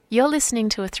You're listening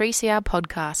to a 3CR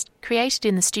podcast created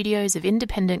in the studios of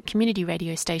independent community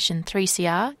radio station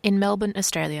 3CR in Melbourne,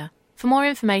 Australia. For more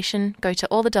information, go to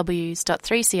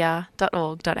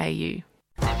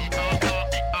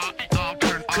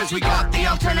allthews.3cr.org.au. Cause we got the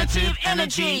alternative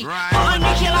energy,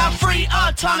 nuclear free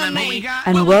autonomy.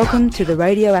 And welcome to The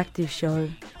Radioactive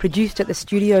Show, produced at the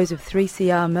studios of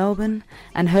 3CR Melbourne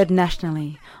and heard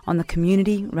nationally on the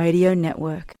Community Radio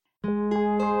Network.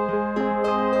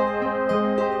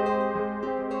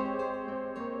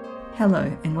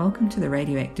 Hello and welcome to The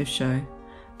Radioactive Show,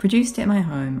 produced at my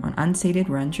home on unceded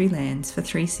Wurundjeri lands for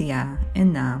 3CR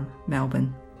in Naarm,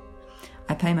 Melbourne.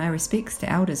 I pay my respects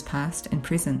to elders past and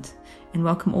present and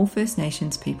welcome all First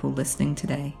Nations people listening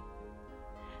today.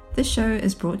 This show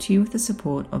is brought to you with the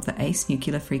support of the ACE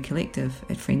Nuclear Free Collective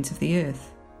at Friends of the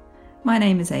Earth. My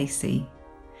name is AC,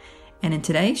 and in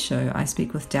today's show I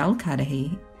speak with Del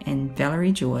Cudahy and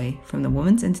Valerie Joy from the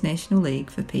Women's International League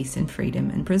for Peace and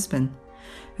Freedom in Brisbane,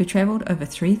 who travelled over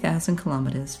 3,000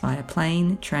 kilometres via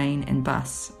plane, train and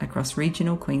bus across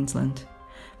regional Queensland,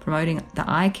 promoting the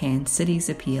ICAN Cities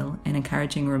Appeal and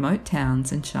encouraging remote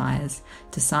towns and shires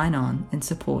to sign on in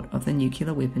support of the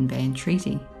Nuclear Weapon Ban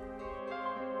Treaty.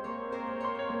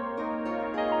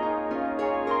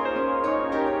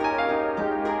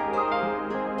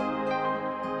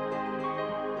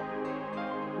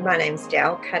 My name's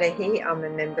Del Cudahy. I'm a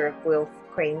member of WILF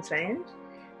Queensland,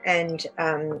 and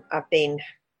I've been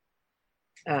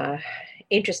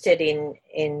interested in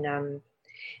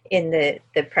the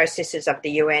processes of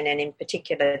the UN, and in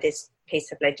particular this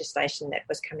piece of legislation that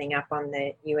was coming up on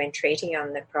the UN Treaty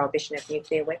on the prohibition of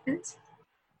nuclear weapons.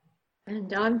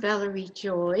 And I'm Valerie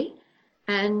Joy,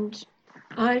 and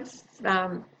I'm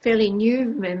fairly new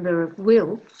member of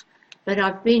WILF, but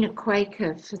I've been a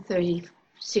Quaker for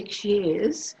 36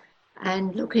 years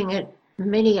and looking at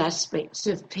many aspects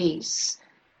of peace.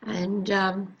 And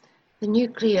the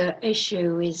nuclear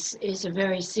issue is a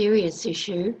very serious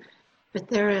issue, but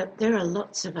there are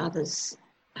lots of others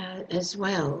as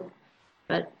well.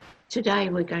 But today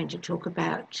we're going to talk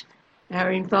about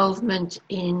our involvement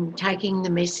in taking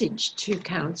the message to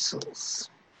councils.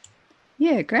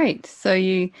 Yeah, great. So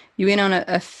you went on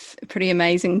a pretty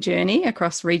amazing journey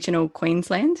across regional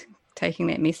Queensland, taking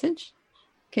that message.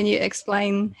 Can you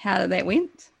explain how that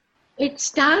went? It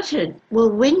started,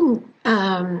 when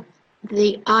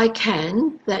the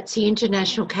ICAN, that's the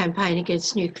International Campaign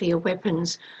Against Nuclear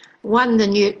Weapons, won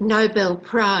the Nobel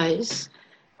Prize.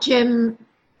 Jem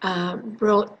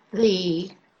brought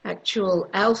the actual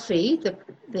Alfie,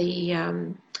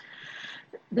 the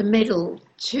medal,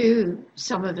 to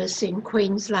some of us in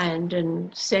Queensland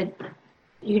and said,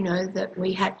 that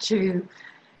we had to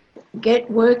get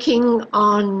working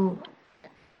on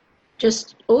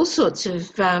just all sorts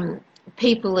of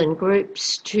people and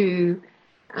groups to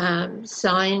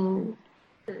sign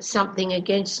something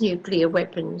against nuclear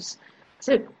weapons.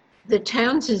 So the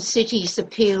Towns and Cities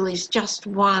Appeal is just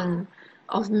one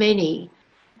of many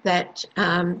that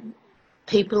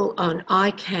people on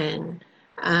ICAN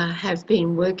have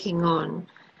been working on.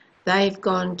 They've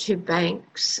gone to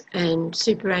banks and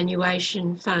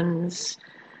superannuation funds,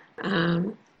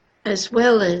 as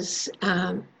well as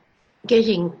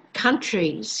getting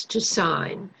countries to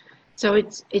sign. So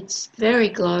it's very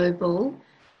global,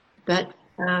 but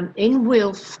in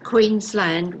WILF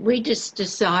Queensland, we just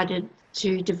decided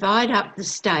to divide up the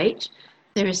state.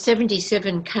 There are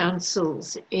 77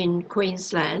 councils in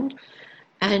Queensland,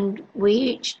 and we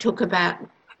each took about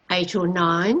 8 or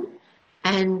 9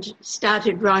 and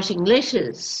started writing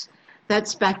letters.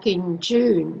 That's back in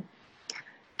June.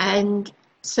 And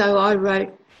so I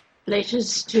wrote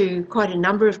letters to quite a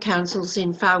number of councils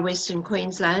in far western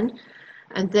Queensland,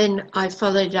 and then I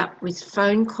followed up with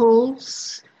phone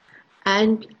calls,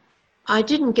 and I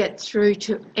didn't get through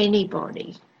to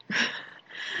anybody.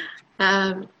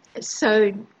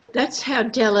 So that's how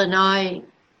Del and I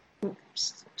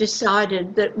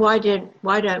decided that why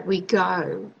don't we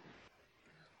go?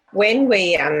 When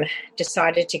we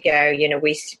decided to go,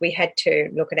 we had to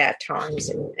look at our times,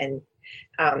 and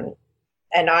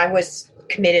I was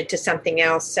committed to something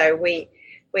else, so we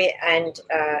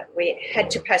had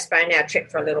to postpone our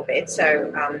trip for a little bit.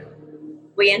 So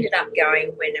we ended up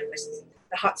going when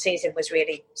the hot season was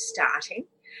really starting.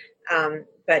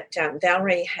 But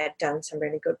Valerie had done some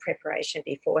really good preparation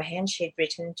beforehand. She'd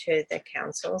written to the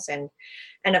councils, and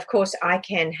of course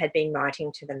ICAN had been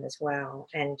writing to them as well.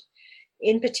 And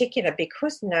in particular,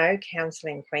 because no council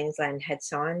in Queensland had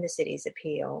signed the city's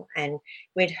appeal, and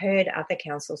we'd heard other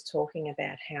councils talking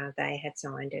about how they had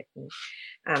signed it,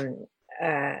 and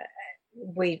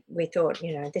we thought,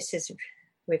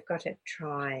 we've got to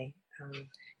try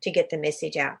to get the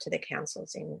message out to the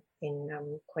councils in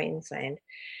Queensland.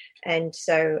 And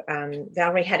so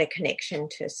Valerie had a connection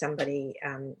to somebody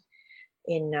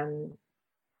in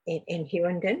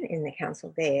Hughenden, in the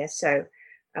council there. So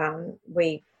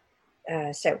we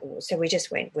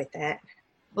just went with that.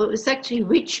 Well, it was actually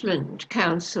Richmond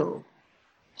Council.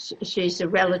 She's a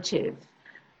relative,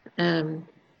 but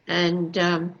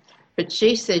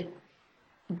she said,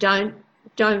 "Don't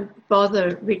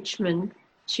bother Richmond."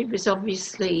 She was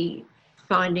obviously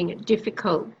finding it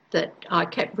difficult that I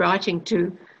kept writing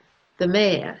to the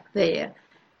mayor there,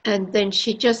 and then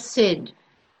she just said,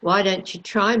 "Why don't you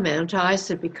try Mount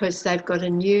Isa, because they've got a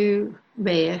new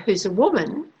mayor who's a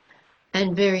woman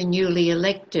and very newly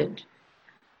elected."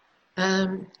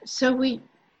 So we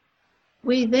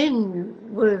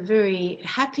then were very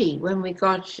happy when we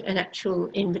got an actual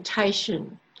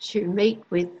invitation to meet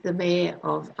with the mayor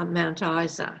of Mount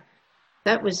Isa.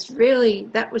 That was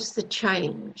the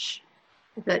change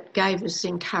that gave us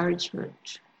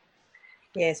encouragement.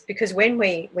 Yes, because when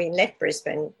we left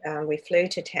Brisbane, we flew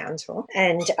to Townsville,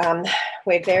 and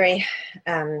we're very,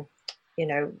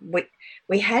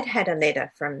 we had a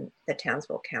letter from the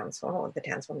Townsville Council or the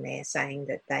Townsville Mayor saying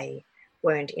that they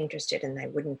weren't interested and they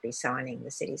wouldn't be signing the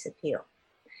city's appeal.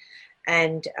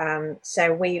 And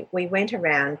so we went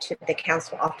around to the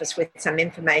council office with some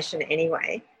information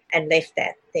anyway and left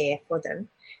that there for them.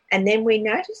 And then we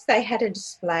noticed they had a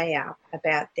display up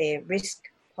about their risk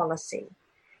policy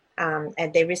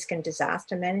and their risk and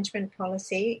disaster management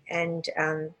policy. And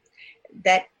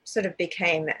that sort of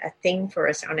became a thing for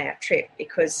us on our trip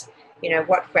because,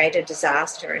 what greater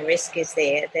disaster and risk is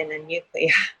there than a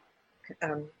nuclear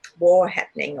war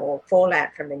happening or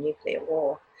fallout from a nuclear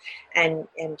war. And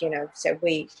so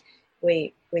we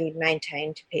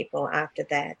maintained to people after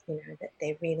that, that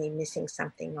they're really missing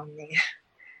something on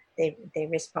their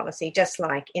risk policy, just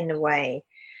like in a way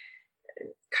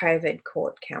COVID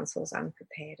caught councils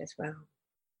unprepared as well.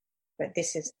 But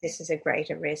this is a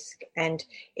greater risk, and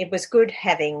it was good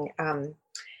having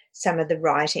some of the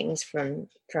writings from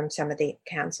some of the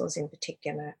councils, in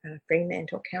particular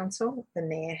Fremantle Council. The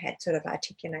mayor had sort of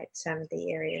articulated some of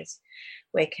the areas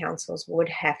where councils would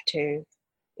have to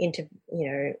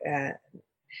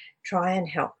try and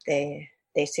help their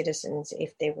citizens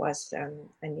if there was a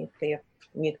nuclear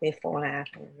fallout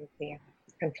or a nuclear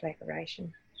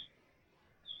conflagration.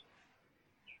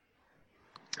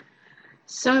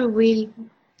 So we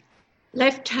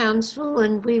left Townsville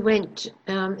and we went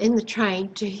in the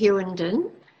train to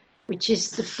Hughenden, which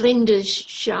is the Flinders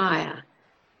Shire.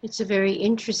 It's a very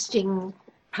interesting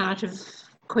part of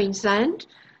Queensland,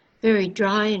 very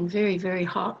dry and very, very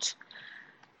hot.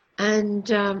 And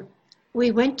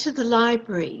we went to the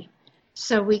library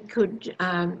so we could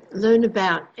learn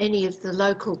about any of the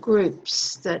local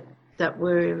groups that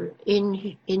were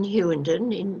in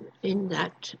Hughenden, in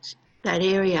that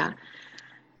area.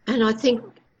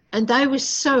 And they were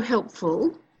so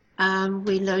helpful.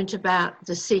 We learnt about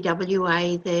the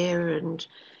CWA there, and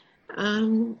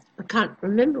I can't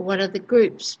remember what other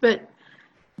groups, but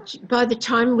by the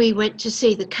time we went to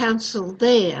see the council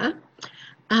there,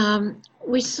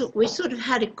 we sort of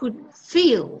had a good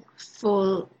feel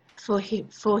for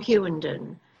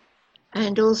Hughenden.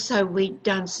 And also we'd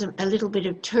done a little bit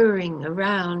of touring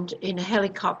around in a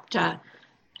helicopter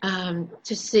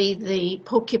to see the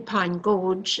Porcupine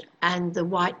Gorge and the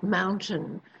White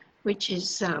Mountain, which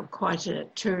is quite a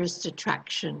tourist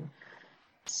attraction.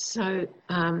 So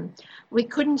we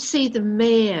couldn't see the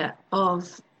mayor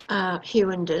of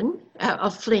Hughenden,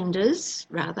 of Flinders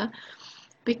rather,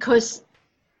 because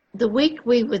the week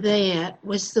we were there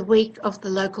was the week of the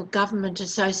Local Government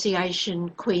Association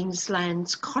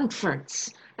Queensland's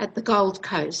conference at the Gold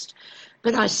Coast.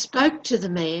 But I spoke to the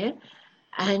mayor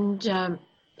and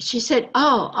she said,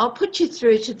 I'll put you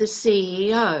through to the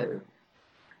CEO.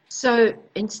 So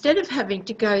instead of having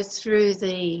to go through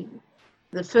the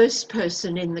first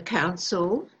person in the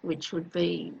council, which would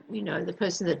be, the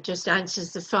person that just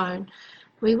answers the phone,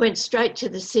 we went straight to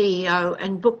the CEO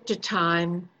and booked a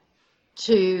time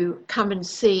to come and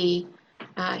see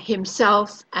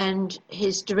himself and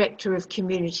his Director of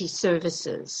Community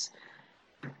Services.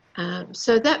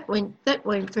 So that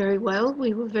went very well.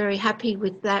 We were very happy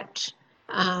with that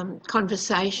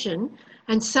conversation,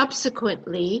 and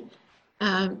subsequently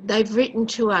they've written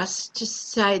to us to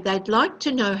say they'd like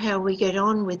to know how we get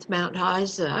on with Mount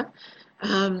Isa,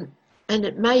 and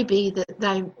it may be that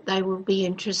they will be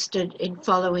interested in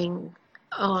following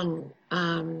on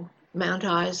Mount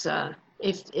Isa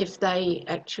if they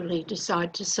actually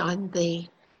decide to sign the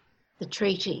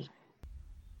treaty.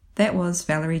 That was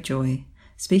Valerie Joy,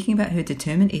 speaking about her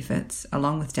determined efforts,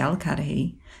 along with Del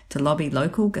Cudahy, to lobby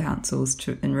local councils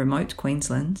in remote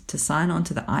Queensland to sign on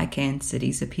to the ICANN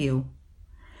Cities Appeal.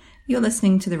 You're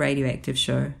listening to The Radioactive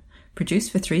Show,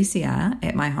 produced for 3CR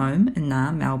at my home in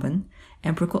Naarm, Melbourne,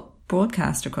 and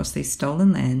broadcast across these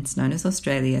stolen lands known as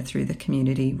Australia through the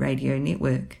Community Radio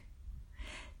Network.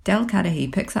 Del Cudahy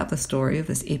picks up the story of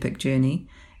this epic journey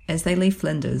as they leave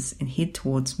Flinders and head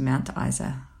towards Mount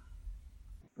Isa.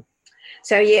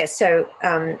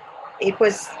 It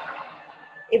was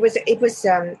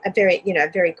a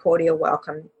very cordial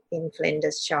welcome in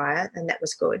Flinders Shire, and that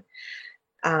was good.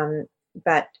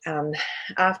 But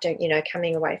after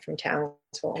coming away from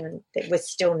Townsville, and there was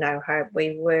still no hope.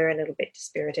 We were a little bit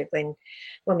dispirited when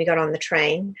we got on the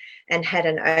train and had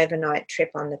an overnight trip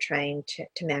on the train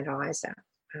to Mount Isa.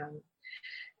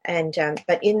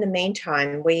 But in the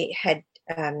meantime, we had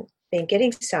been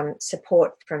getting some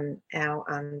support from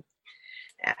our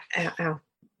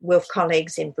Wilf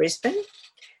colleagues in Brisbane,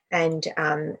 and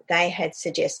they had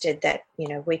suggested that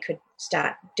we could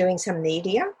start doing some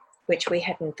media, which we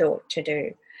hadn't thought to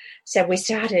do. So we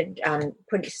started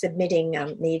submitting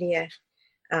media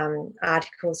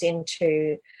articles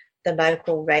into the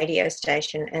local radio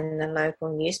station and the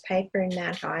local newspaper in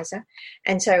Mount Isa.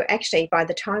 And so actually by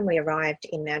the time we arrived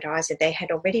in Mount Isa, there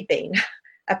had already been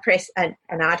an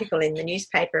article in the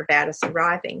newspaper about us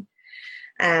arriving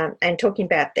and talking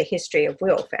about the history of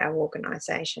Wilf, our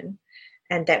organisation,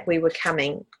 and that we were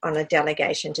coming on a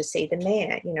delegation to see the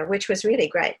mayor, which was really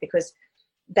great because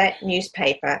that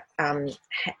newspaper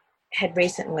had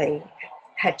recently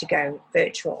had to go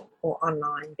virtual or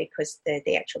online because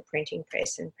the actual printing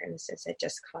press and premises had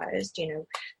just closed.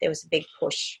 There was a big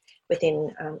push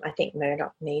within, I think,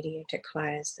 Murdoch Media to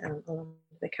close along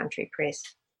the country press.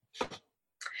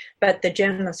 But the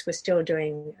journalists were still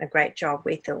doing a great job,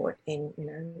 we thought,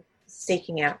 in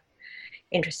seeking out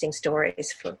interesting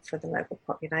stories for the local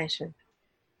population.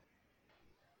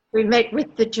 We met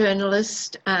with the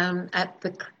journalist at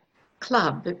the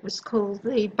club. It was called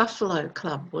the Buffalo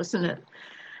Club, wasn't it?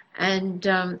 And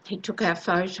he took our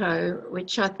photo,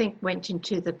 which I think went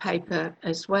into the paper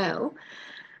as well.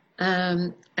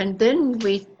 And then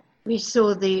we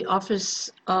saw the office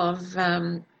of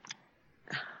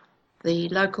the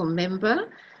local member,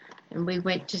 and we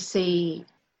went to see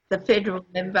the federal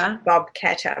member, Bob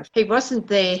Catter. He wasn't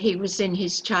there. He was in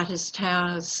his Charters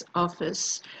Towers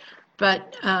office.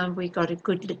 But we got a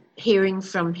good hearing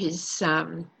from his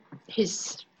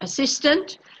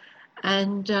assistant,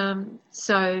 and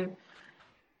so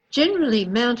generally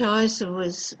Mount Isa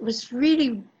was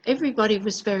really, everybody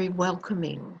was very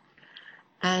welcoming,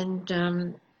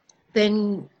 and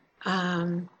then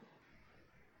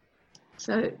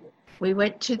so we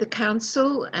went to the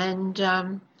council and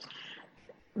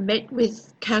met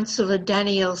with Councillor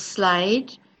Danielle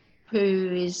Slade, who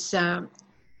is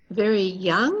very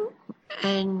young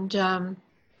and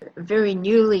very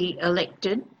newly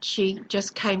elected. She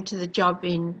just came to the job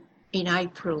in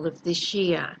April of this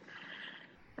year.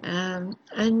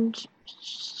 And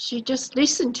she just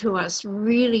listened to us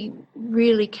really,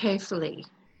 really carefully.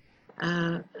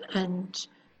 And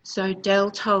so Del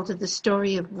told her the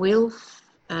story of Wilf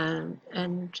and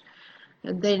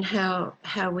then how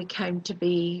we came to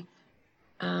be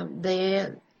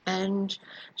there. And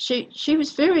she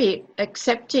was very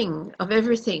accepting of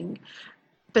everything,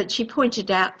 but she pointed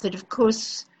out that, of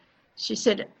course, she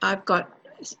said, I've got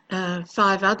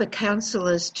 5 other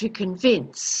councillors to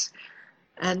convince.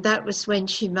 And that was when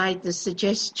she made the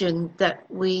suggestion that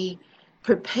we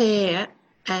prepare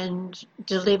and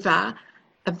deliver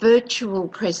a virtual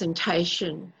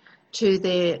presentation to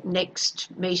their next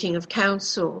meeting of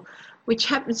council, which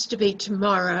happens to be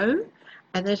tomorrow.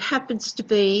 And it happens to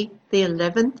be the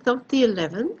 11th of the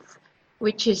 11th,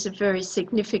 which is a very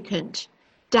significant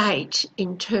date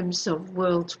in terms of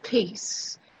world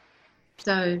peace.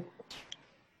 So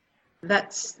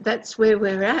that's where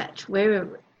we're at.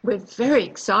 We're very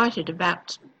excited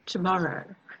about tomorrow.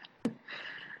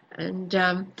 And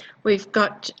we've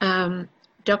got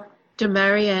Dr.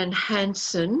 Marianne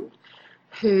Hansen,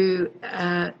 who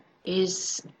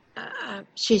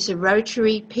she's a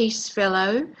Rotary Peace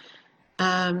Fellow.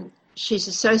 She's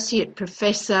Associate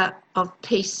Professor of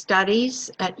Peace Studies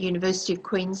at University of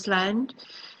Queensland.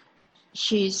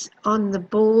 She's on the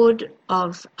board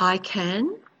of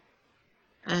ICANN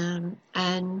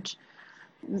and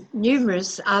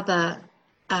numerous other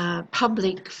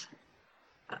public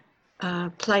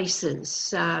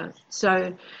places.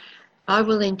 So I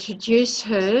will introduce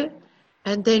her,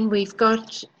 and then we've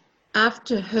got,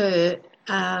 after her,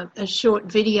 a short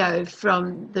video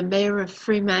from the Mayor of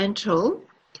Fremantle,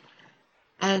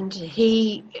 and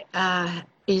he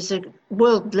is a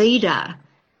world leader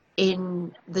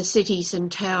in the cities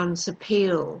and towns'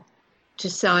 appeal to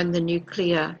sign the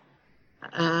nuclear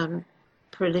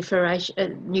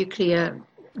nuclear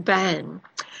ban.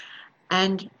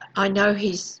 And I know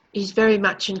he's very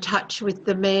much in touch with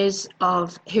the mayors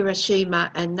of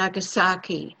Hiroshima and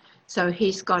Nagasaki, so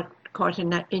he's got quite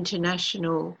an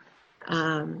international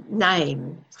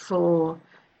name for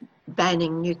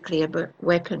banning nuclear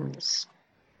weapons.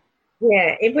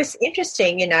 Yeah, it was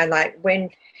interesting, like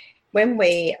when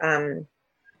we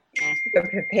were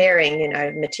preparing,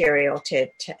 material to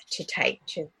take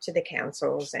to the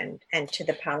councils and to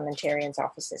the parliamentarians'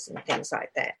 offices and things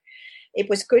like that. It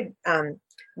was good.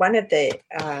 One of the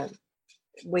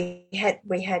we had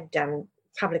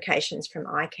publications from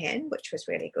ICANN, which was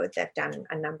really good. They've done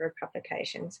a number of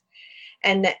publications,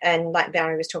 and like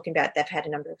Valerie was talking about, they've had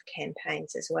a number of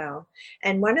campaigns as well.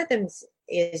 And one of them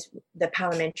is the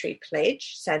parliamentary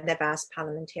pledge. So they've asked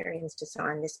parliamentarians to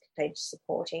sign this pledge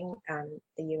supporting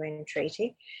the UN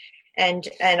treaty. And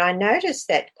I noticed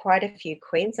that quite a few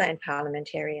Queensland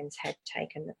parliamentarians had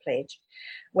taken the pledge,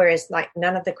 whereas like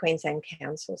none of the Queensland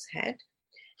councils had.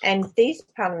 And these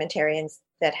parliamentarians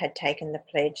that had taken the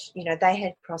pledge, they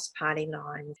had crossed party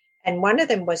lines. And one of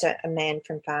them was a man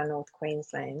from far north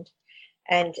Queensland.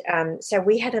 And so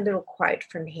we had a little quote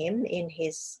from him in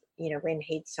his, when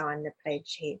he'd signed the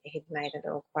pledge, he'd made a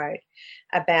little quote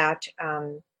about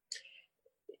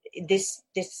this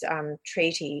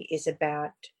treaty is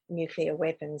about nuclear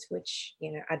weapons, which,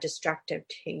 are destructive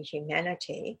to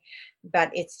humanity, but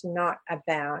it's not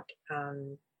about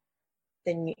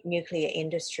the nuclear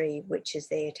industry, which is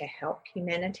there to help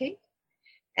humanity.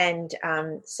 And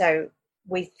so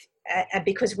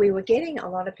because we were getting a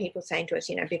lot of people saying to us,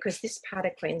 because this part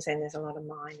of Queensland, there's a lot of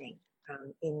mining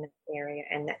in the area,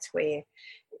 and that's where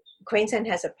Queensland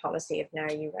has a policy of no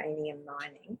uranium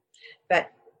mining,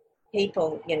 but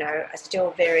people, are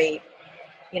still very,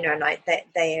 like that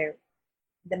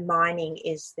the mining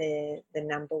is the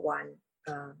number one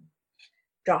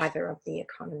driver of the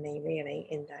economy really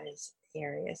in those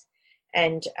areas.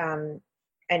 And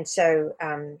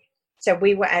so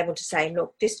we were able to say,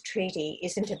 look, this treaty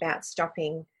isn't about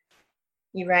stopping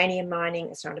uranium mining.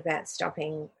 It's not about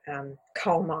stopping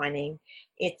coal mining.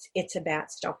 It's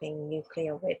about stopping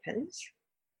nuclear weapons.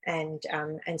 And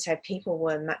so people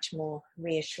were much more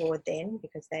reassured then,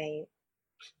 because they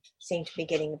seemed to be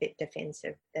getting a bit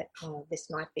defensive that, this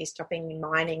might be stopping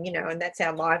mining, and that's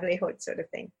our livelihood sort of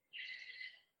thing.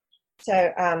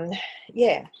 So,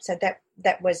 so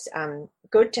that was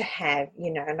good to have,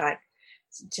 like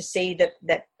to see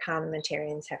that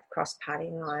parliamentarians have crossed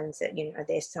party lines, that,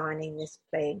 they're signing this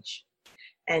pledge.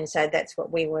 And so that's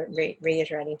what we were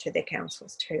reiterating to the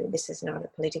councils too. This is not a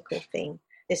political thing.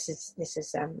 This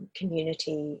is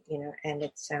community, and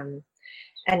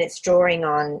it's drawing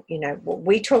on,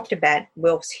 we talked about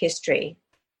Wilf's history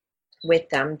with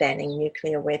banning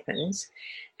nuclear weapons,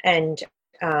 and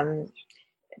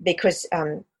because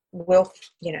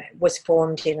Wilf, was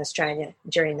formed in Australia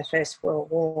during the First World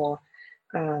War,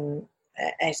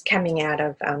 as coming out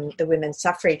of the women's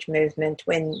suffrage movement.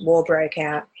 When war broke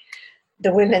out,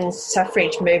 the women's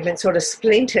suffrage movement sort of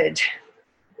splintered,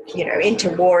 into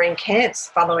warring camps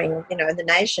following, the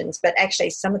nations. But actually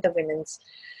some of the women's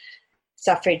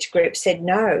suffrage groups said,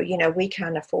 no, we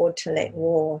can't afford to let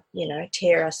war,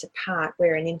 tear us apart.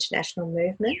 We're an international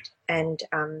movement. And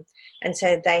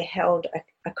so they held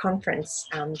a conference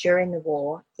during the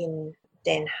war in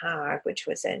Den Haag, which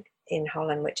was in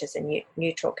Holland, which is a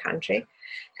neutral country.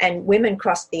 And women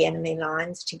crossed the enemy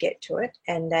lines to get to it.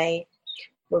 And they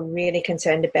were really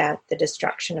concerned about the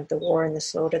destruction of the war and the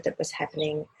slaughter that was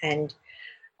happening, and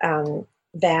vowed,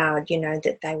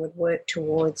 that they would work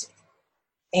towards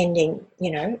ending,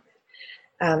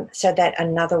 so that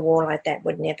another war like that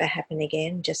would never happen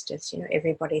again, just as,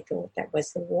 everybody thought that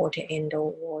was the war to end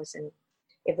all wars. And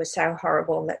it was so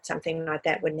horrible that something like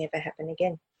that would never happen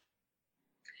again.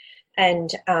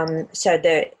 And so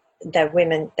that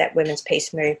women's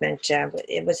peace movement,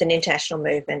 it was an international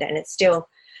movement, and it still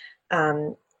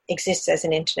exists as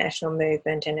an international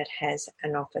movement, and it has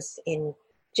an office in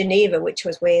Geneva, which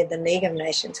was where the League of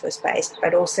Nations was based,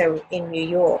 but also in New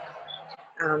York.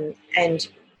 And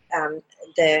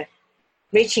the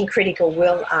Reaching Critical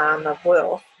Will arm of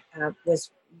Wilf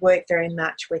was worked very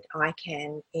much with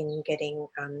ICANN in getting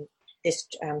this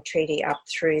treaty up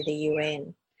through the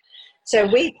UN. So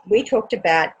we talked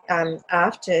about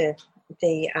after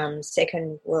the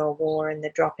Second World War and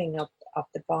the dropping of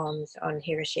the bombs on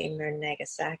Hiroshima and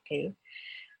Nagasaki,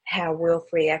 how Wilf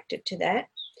reacted to that.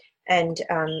 And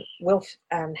Wilf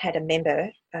had a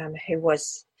member who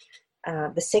was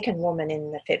the second woman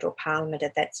in the federal parliament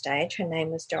at that stage. Her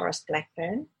name was Doris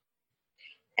Blackburn.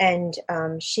 And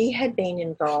she had been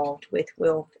involved with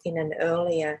Wilf in an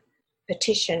earlier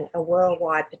petition, a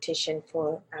worldwide petition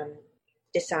for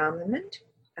disarmament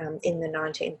in the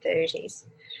 1930s.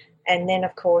 And then,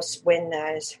 of course, when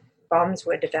those bombs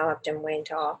were developed and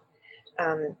went off,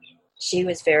 she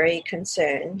was very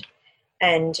concerned,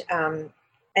 and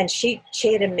she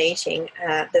chaired a meeting,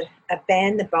 a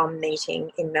Ban the Bomb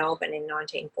meeting in Melbourne in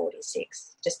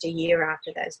 1946, just a year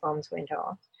after those bombs went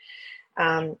off,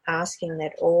 asking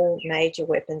that all major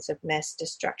weapons of mass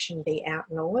destruction be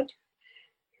outlawed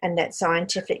and that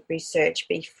scientific research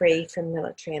be free from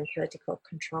military and political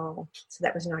control. So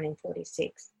that was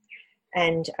 1946.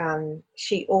 And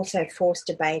she also forced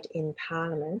debate in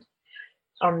Parliament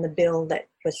on the bill that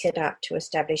was set up to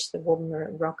establish the Woomera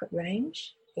rocket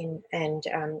range. And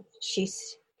she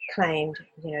claimed,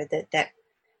 that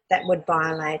would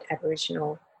violate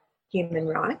Aboriginal human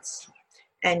rights.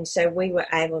 And so we were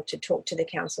able to talk to the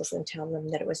councils and tell them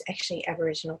that it was actually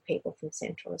Aboriginal people from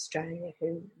Central Australia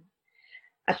who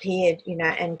appeared,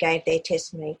 and gave their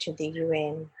testimony to the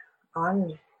UN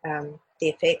on the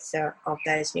effects of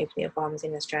those nuclear bombs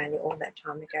in Australia all that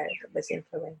time ago. That was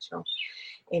influential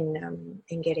in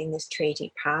getting this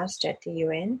treaty passed at the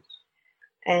UN.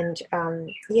 And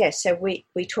so we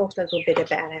talked a little bit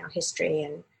about our history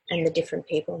and the different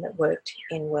people that worked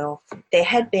in Wilf. There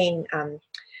had been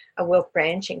a Wilf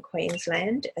branch in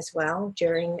Queensland as well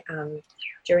during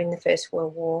the First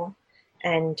World War,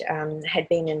 and had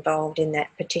been involved in that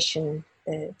petition,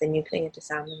 the nuclear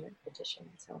disarmament petition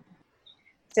and so on.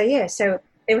 So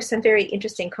there were some very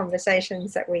interesting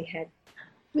conversations that we had.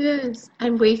 Yes,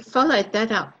 and we followed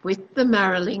that up with the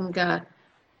Maralinga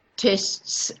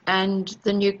tests and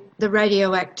the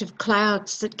radioactive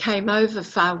clouds that came over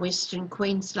far western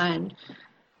Queensland,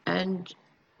 and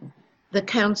the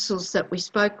councils that we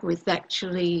spoke with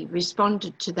actually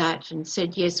responded to that and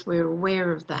said, yes, we're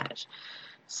aware of that.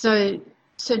 So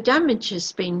damage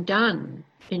has been done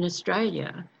in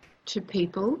Australia to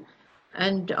people,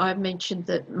 and I mentioned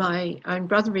that my own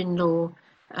brother-in-law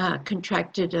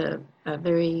contracted a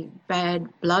very bad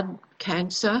blood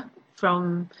cancer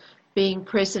from being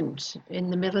present in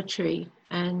the military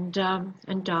and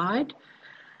died.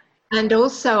 And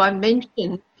also I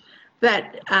mentioned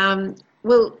that,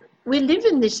 we live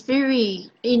in this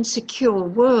very insecure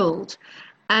world,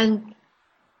 and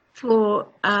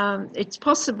it's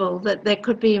possible that there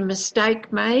could be a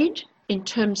mistake made in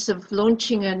terms of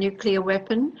launching a nuclear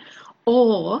weapon,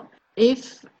 or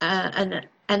if an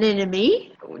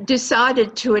enemy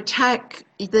decided to attack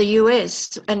the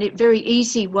US, and a very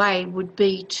easy way would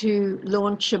be to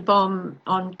launch a bomb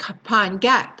on Pine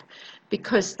Gap,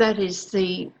 because that is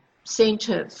the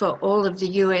centre for all of the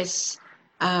US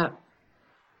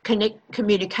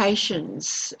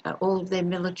communications, all of their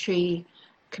military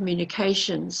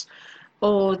communications,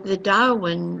 or the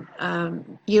Darwin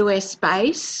US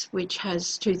base, which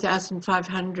has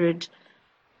 2,500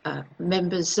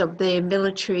 members of their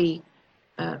military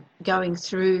going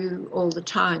through all the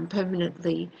time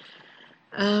permanently.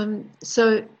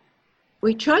 So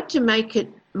we tried to make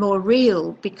it more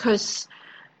real, because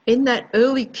in that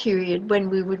early period when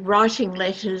we were writing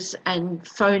letters and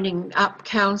phoning up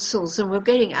councils and we're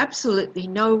getting absolutely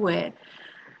nowhere,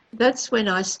 that's when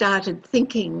I started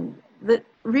thinking that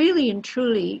really and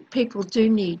truly people do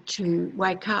need to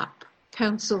wake up.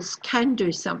 Councils can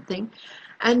do something,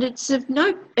 and it's at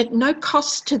no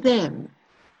cost to them.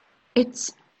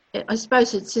 I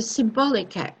suppose it's a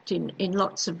symbolic act in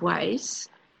lots of ways,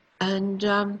 and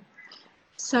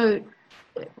so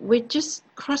we're just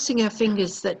crossing our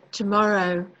fingers that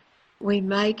tomorrow we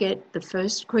may get the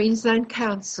first Queensland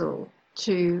Council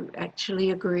to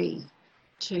actually agree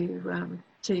to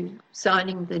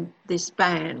signing this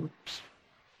ban.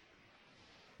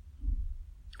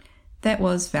 That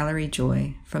was Valerie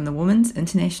Joy from the Women's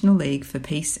International League for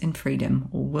Peace and Freedom,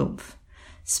 or WILF,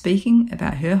 speaking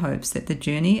about her hopes that the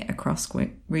journey across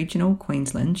regional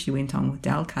Queensland she went on with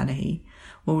Dal Cudahy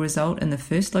will result in the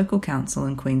first local council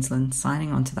in Queensland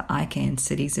signing on to the ICAN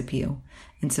Cities Appeal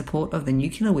in support of the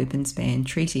Nuclear Weapons Ban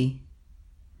Treaty.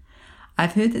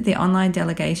 I've heard that the online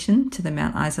delegation to the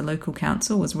Mount Isa Local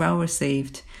Council was well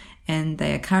received, and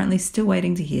they are currently still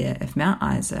waiting to hear if Mount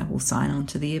Isa will sign on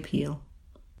to the appeal.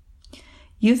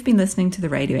 You've been listening to The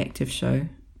Radioactive Show,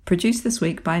 produced this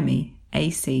week by me,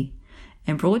 AC,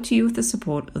 and brought to you with the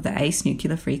support of the ACE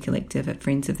Nuclear Free Collective at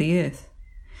Friends of the Earth.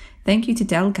 Thank you to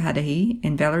Dal Cudahy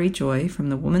and Valerie Joy from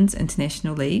the Women's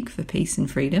International League for Peace and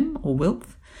Freedom, or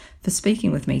WILF, for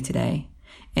speaking with me today,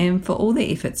 and for all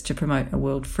their efforts to promote a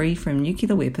world free from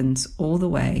nuclear weapons all the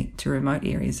way to remote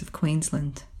areas of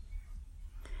Queensland.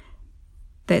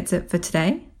 That's it for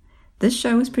today. This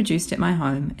show was produced at my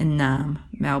home in Naarm,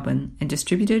 Melbourne, and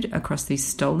distributed across these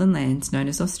stolen lands known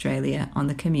as Australia on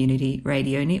the Community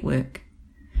Radio Network.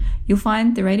 You'll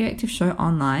find the Radioactive Show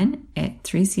online at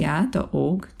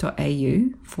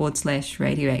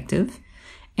 3cr.org.au/radioactive,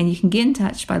 and you can get in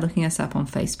touch by looking us up on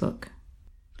Facebook.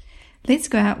 Let's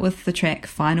go out with the track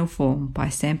Final Form by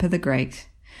Sampa the Great,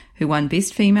 who won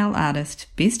Best Female Artist,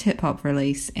 Best Hip Hop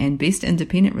Release, and Best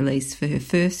Independent Release for her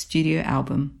first studio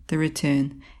album, The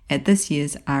Return, at this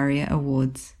year's ARIA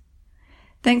Awards.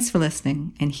 Thanks for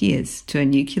listening, and here's to a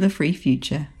nuclear-free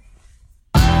future.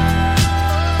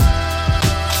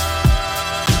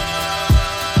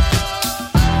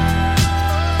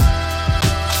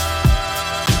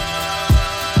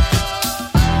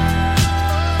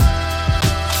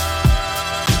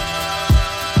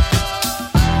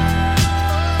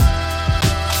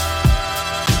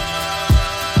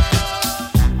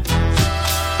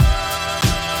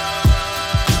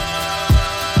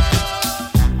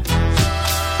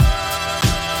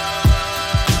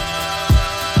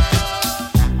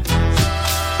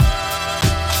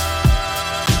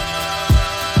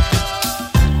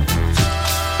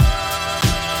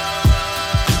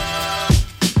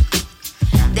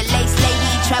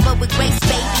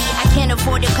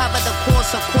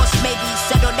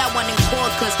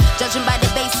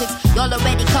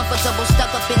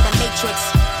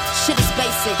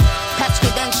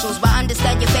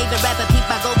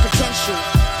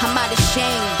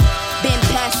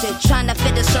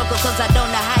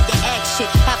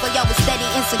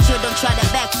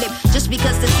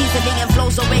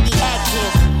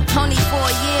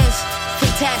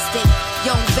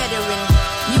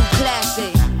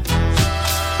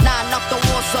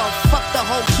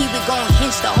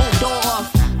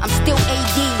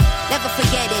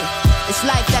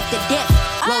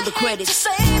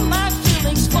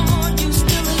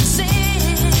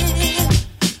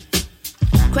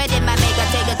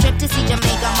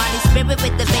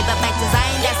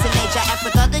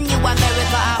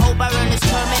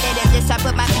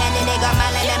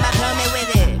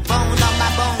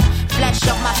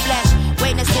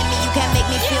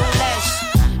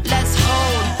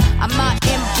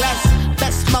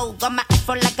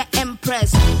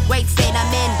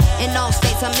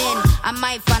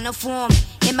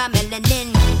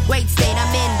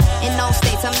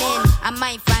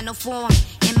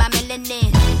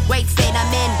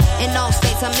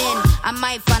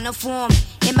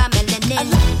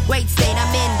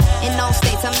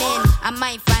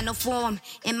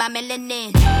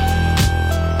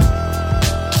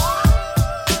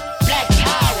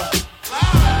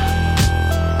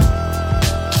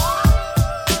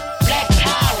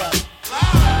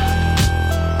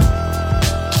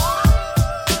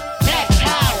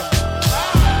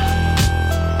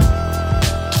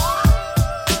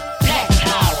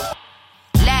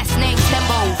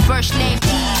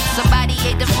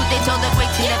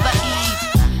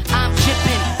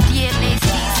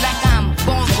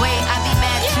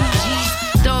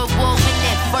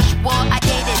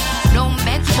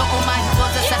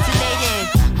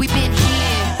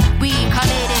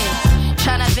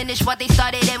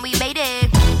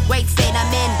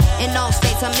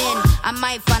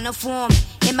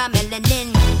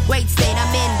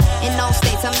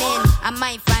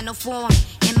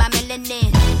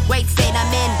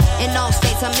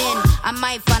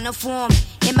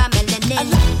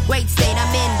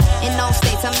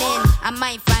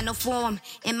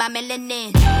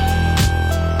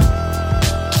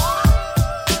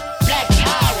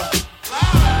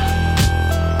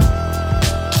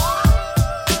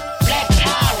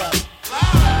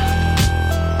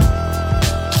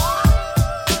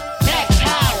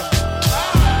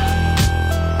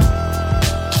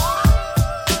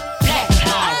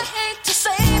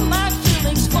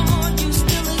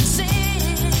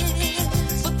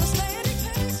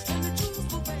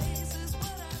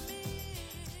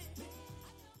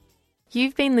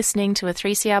 You've been listening to a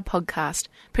 3CR podcast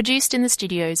produced in the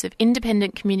studios of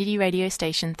independent community radio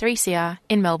station 3CR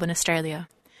in Melbourne, Australia.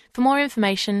 For more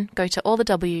information, go to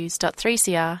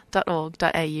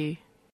allthews.3cr.org.au.